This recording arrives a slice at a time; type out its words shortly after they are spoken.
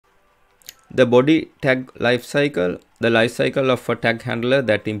The body tag lifecycle, the lifecycle of a tag handler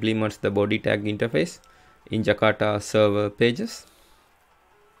that implements the body tag interface in Jakarta server pages.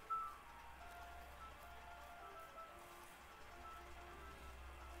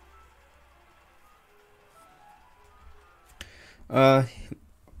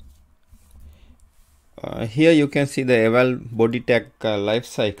 Here you can see the eval body tag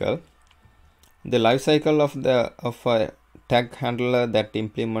lifecycle. The lifecycle of a tag handler that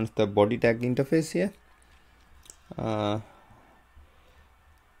implements the body tag interface here.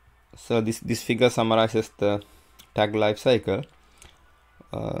 So this figure summarizes the tag lifecycle.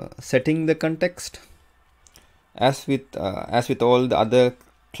 Setting the context. As with all the other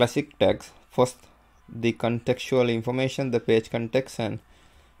classic tags, first the contextual information, the page context and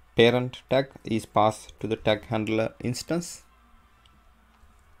parent tag is passed to the tag handler instance.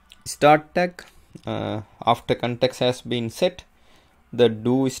 Start tag. After context has been set, the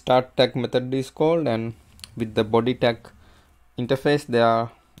do start tag method is called, and with the body tag interface there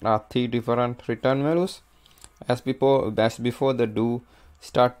are three different return values. As before, the do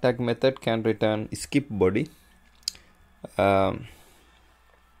start tag method can return skip body,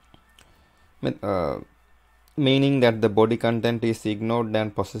 meaning that the body content is ignored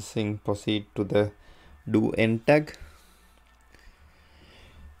and proceed to the do end tag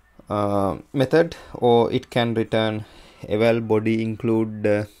method, or it can return eval body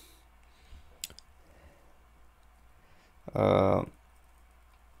include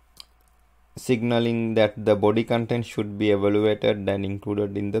signaling that the body content should be evaluated and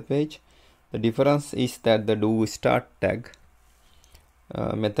included in the page. The difference is that the do start tag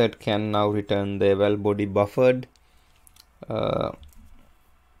method can now return the eval body buffered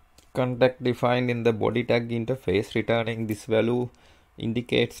content defined in the body tag interface. Returning this value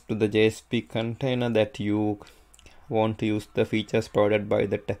indicates to the JSP container that you want to use the features provided by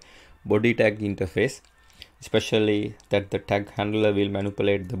the body tag interface, especially that the tag handler will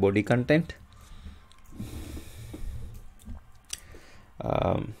manipulate the body content.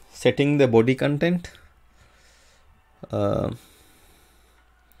 Setting the body content.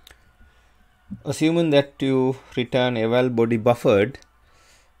 Assuming that you return eval body buffered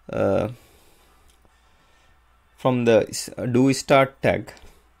from the do start tag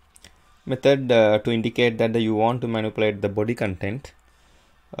method to indicate that you want to manipulate the body content,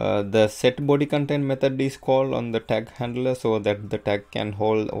 the set body content method is called on the tag handler so that the tag can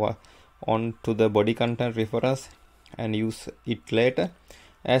hold on to the body content reference and use it later.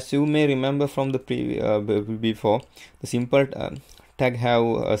 As you may remember from the before, the simple tag have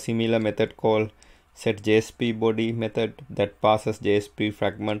a similar method called set JSP body method that passes JSP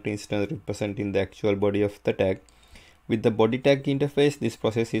fragment instance representing the actual body of the tag. With the body tag interface, this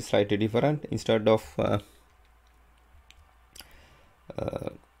process is slightly different. Instead of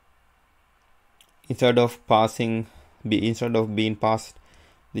being passed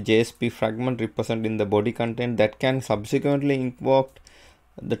the JSP fragment representing the body content that can subsequently invoke,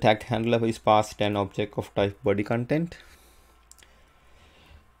 the tag handler is passed an object of type body content.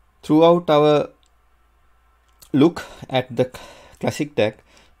 Throughout our look at the classic tag,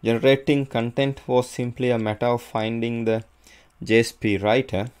 generating content was simply a matter of finding the JSP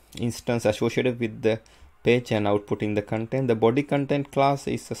writer instance associated with the page and outputting the content. The body content class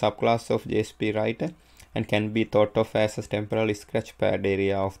is a subclass of JSP writer and can be thought of as a temporal sketchpad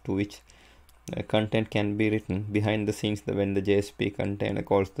area to which content can be written. Behind the scenes, when the JSP container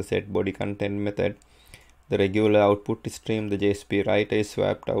calls the set body content method, the regular output stream, the JSP writer is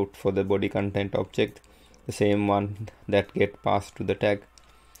swapped out for the body content object, the same one that gets passed to the tag.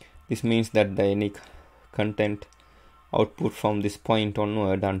 This means that the any content output from this point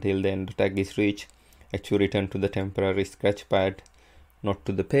onward until the end tag is reached actually return to the temporary sketchpad, not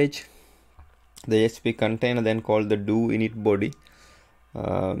to the page. The JSP container then called the do init body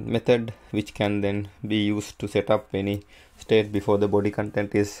method, which can then be used to set up any state before the body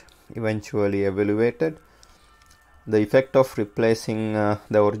content is eventually evaluated. The effect of replacing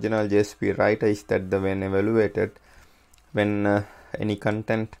the original JSP writer is that when evaluated, when any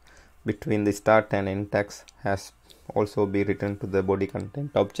content between the start and end tags has also be written to the body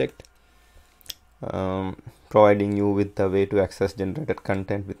content object, providing you with a way to access generated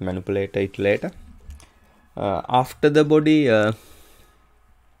content with manipulate it later. After the body,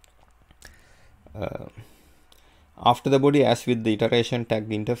 as with the iteration tag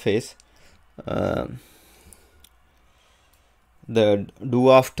interface, the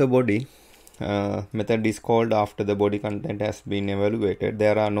do after body method is called after the body content has been evaluated.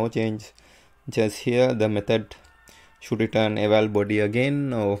 There are no changes here. The method should return eval body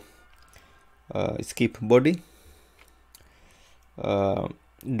again or skip body.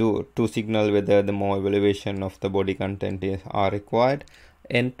 to signal whether the more evaluation of the body content are required.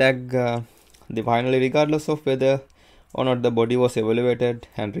 End tag, finally, regardless of whether or not the body was evaluated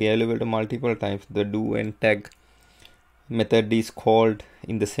and re-evaluated multiple times, the do end tag method is called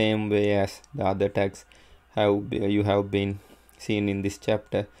in the same way as the other tags you have been seen in this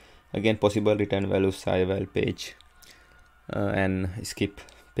chapter. Again, possible return values are eval page and skip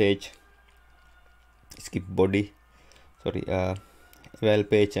page, skip body, eval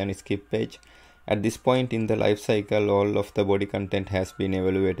page and skip page. At this point in the life cycle, all of the body content has been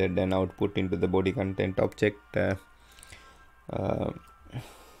evaluated and output into the body content object. The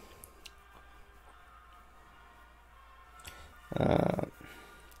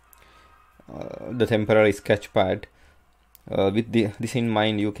temporary sketch pad. With this in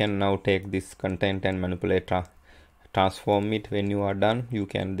mind, you can now take this content and manipulate, transform it. When you are done, you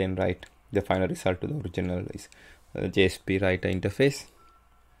can then write the final result to the original JSP writer interface.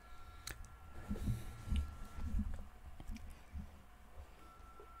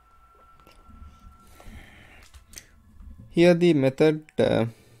 Here the method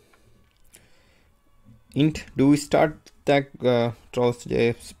int do start tag throws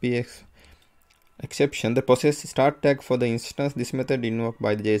JSP exception. The process start tag for the instance. This method invoked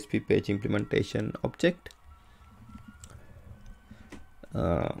by the JSP page implementation object.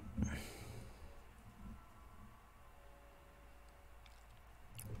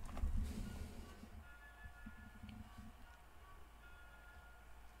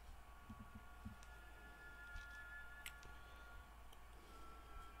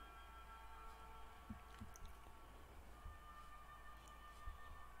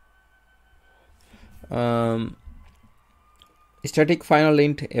 Static final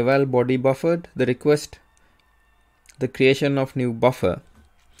int eval body buffered. The request the creation of new buffer,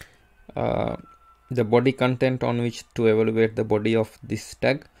 the body content on which to evaluate the body of this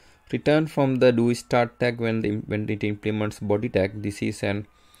tag. Return from the do start tag when it implements body tag. This is an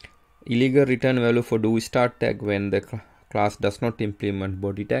illegal return value for do start tag when the class does not implement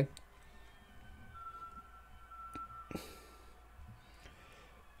body tag.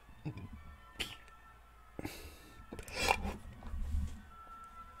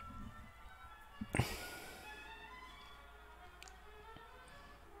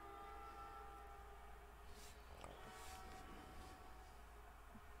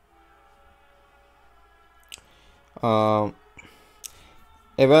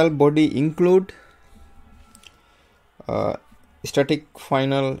 Eval body include, static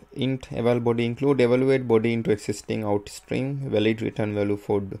final int eval body include, evaluate body into existing out string, valid return value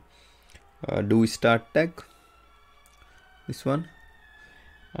for do start tag, this one,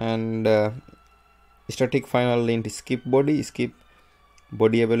 and static final int skip body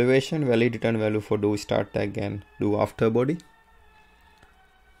evaluation, valid return value for do start tag and do after body.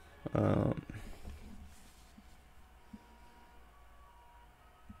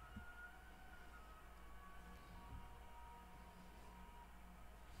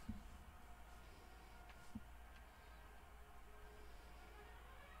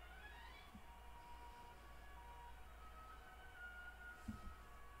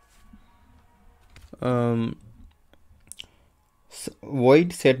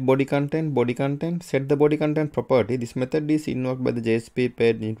 Void set body content, set the body content property. This method is invoked by the JSP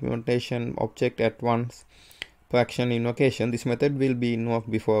page implementation object at once per action invocation. This method will be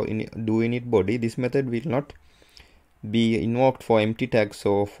invoked before do init body. This method will not be invoked for empty tags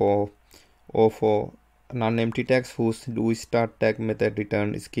or for non-empty tags whose do start tag method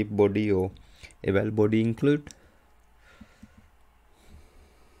return skip body or eval body include.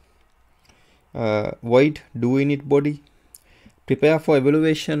 Void do init body. Prepare for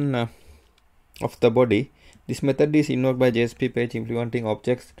evaluation of the body. This method is invoked by JSP page implementing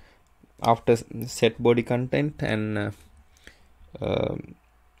objects after set body content and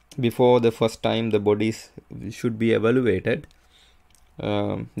before the first time the bodies should be evaluated.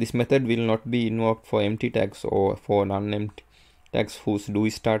 This method will not be invoked for empty tags or for non-empty tags whose do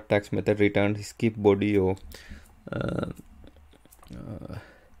start tags method returns skip body or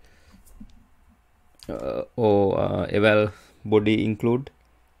eval body include.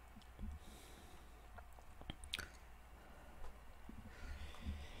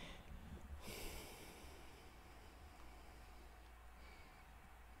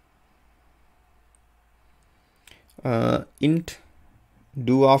 Int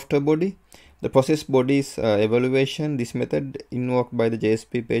do after body. The process body's evaluation. This method invoked by the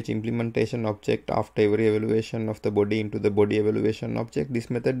JSP page implementation object after every evaluation of the body into the body evaluation object. This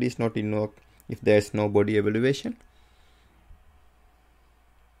method is not invoked if there is no body evaluation.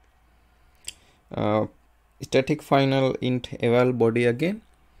 Static final int eval body again.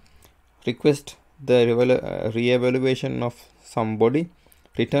 request the re-evaluation of some body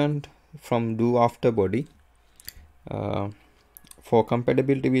returned from do after body. For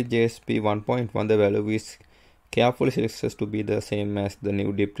compatibility with JSP 1.1, the value is carefully selected to be the same as the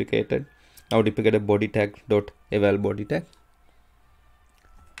now deprecated BodyTag.eval BodyTag.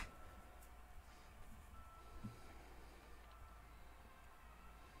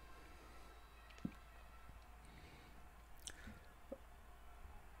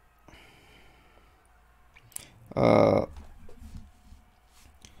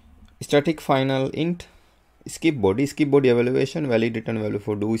 Static final int skip body evaluation, valid return value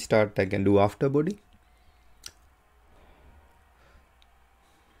for do start tag and do after body.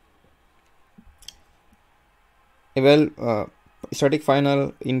 Static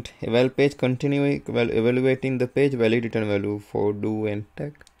final int eval page, continuing evaluating the page, valid return value for do end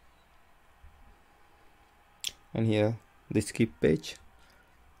tag. And here the skip page,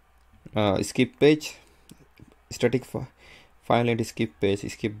 static final int skip page,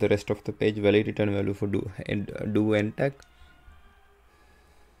 skip the rest of the page, valid return value for do end tag.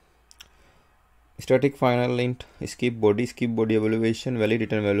 Static final int skip body evaluation, valid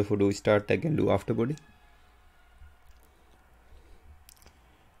return value for do start tag and do after body.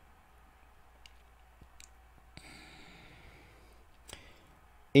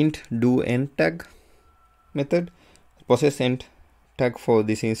 Int do end tag method, possess end tag for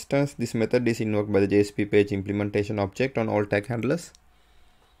this instance. This method is invoked by the JSP page implementation object on all tag handlers.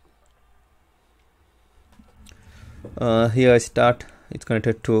 Here start, it's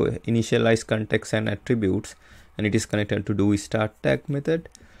connected to initialize context and attributes, and it is connected to do start tag method,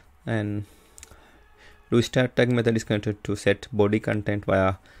 and do start tag method is connected to set body content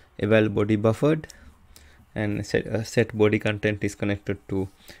via eval body buffered, and set body content is connected to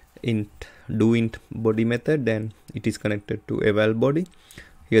int body method, and it is connected to eval body.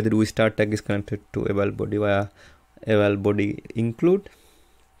 Here the do start tag is connected to eval body via eval body include.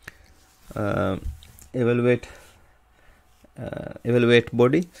 Evaluate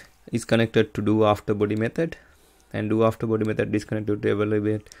body is connected to do after body method, and do after body method is connected to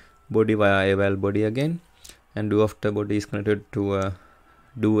evaluate body via eval body again, and do after body is connected to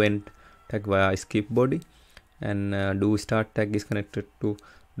do end tag via skip body, and do start tag is connected to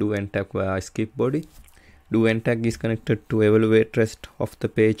do end tag via skip body. Do end tag is connected to evaluate rest of the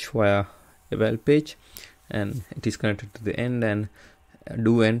page via eval page, and it is connected to the end, and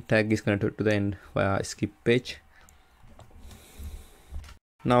do end tag is connected to the end via skip page.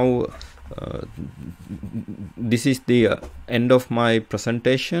 Now this is the end of my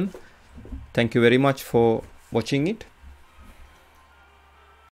presentation. Thank you very much for watching it.